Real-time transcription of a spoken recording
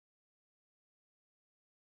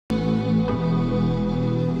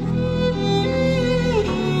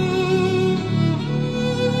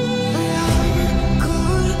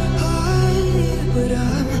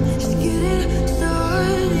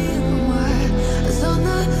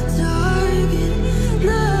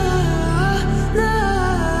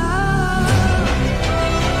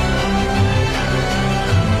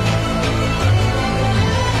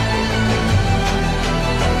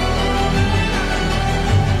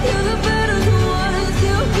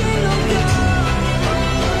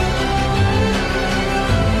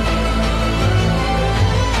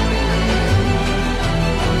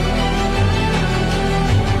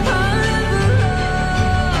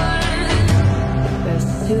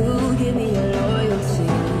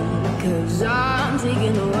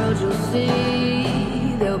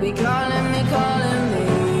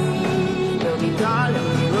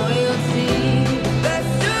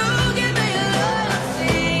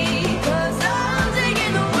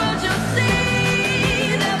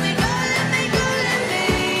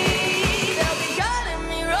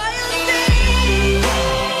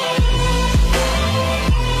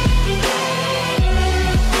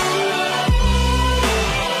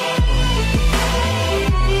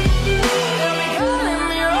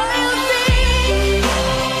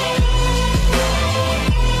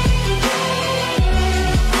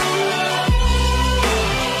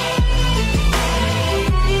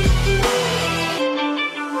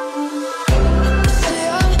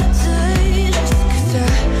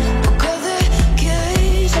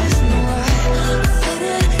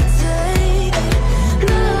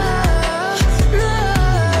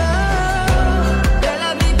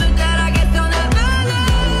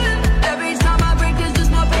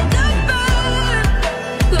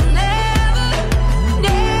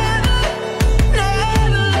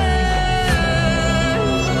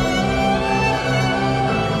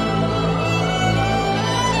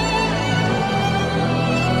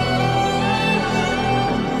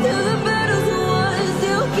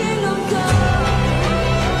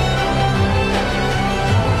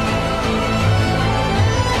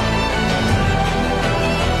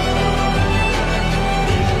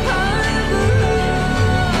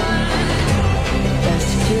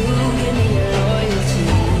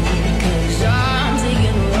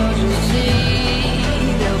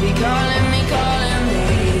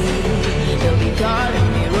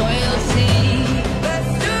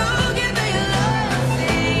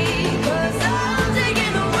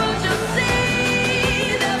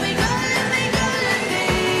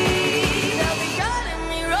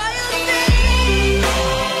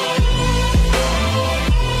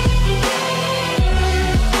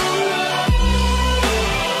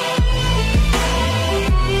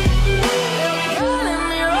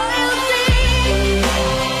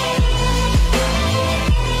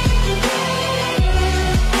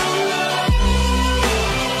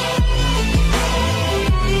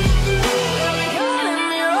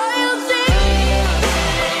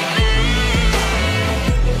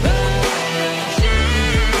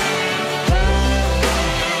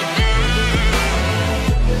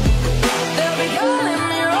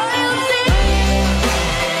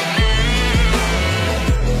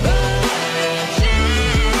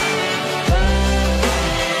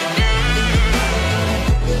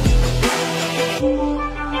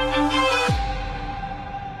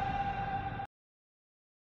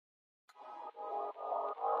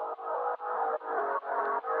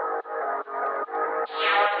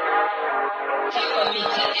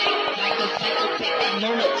psychopath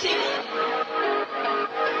lunatic.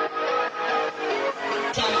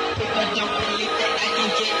 Some people don't believe that I can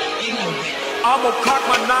get ignorant. I'ma cock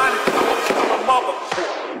my nine and kill my mother.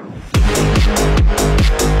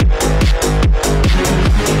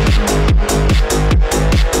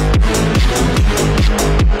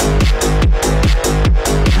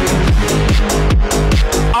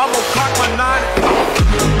 I'ma cock my nine.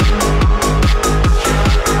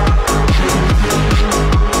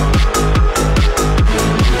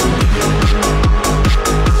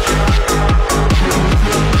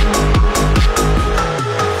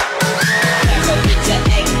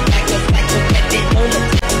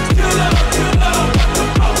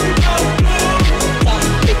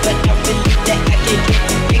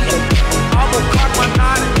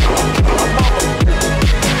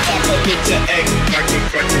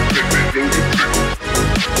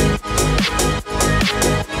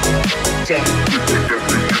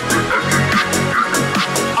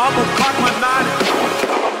 I'ma cock my nine and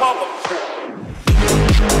kill my mother.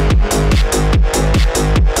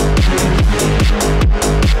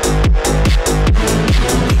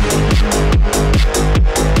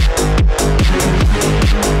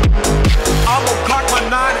 I'ma cock my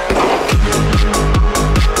nine and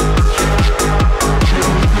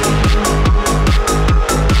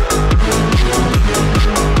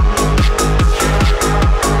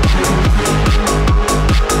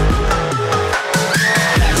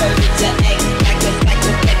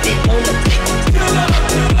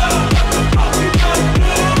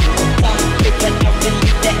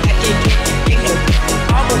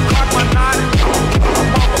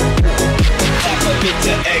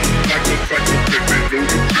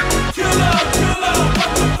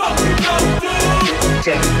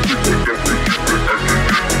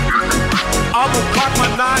I'ma cock my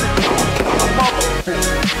nine and kill my mother.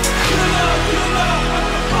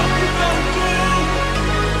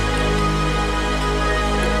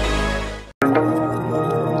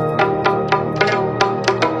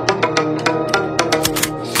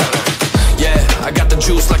 Yeah, I got the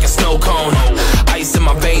juice like a snow cone. Ice in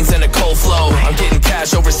my veins and a cold flow. I'm getting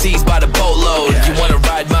cash overseas by the boatload. You wanna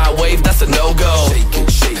ride my wave? That's a no-go.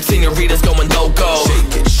 Senoritas going loco.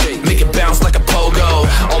 Make it bounce like a pogo.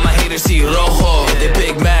 All my haters see rojo. They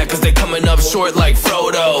big mad cause they coming up short like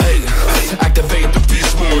Frodo. Activate the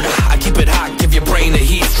beast mode. I keep it hot, give your brain a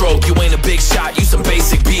heat stroke. You ain't a big shot, you some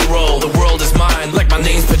basic B-roll. The world is mine, like my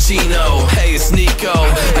name's Pacino. Hey, it's Nico,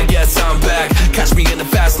 I guess I'm back. Catch me in the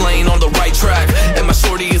fast lane on the right track. And my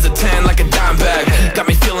shorty is a 10 like a dime bag. Got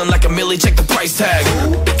me feeling like a millie, check the price tag.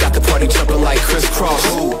 Got the party jumping like crisscross.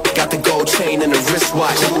 Got the gold chain and the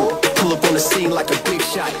wristwatch. Pull up on the scene like a big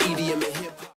shot, EDI.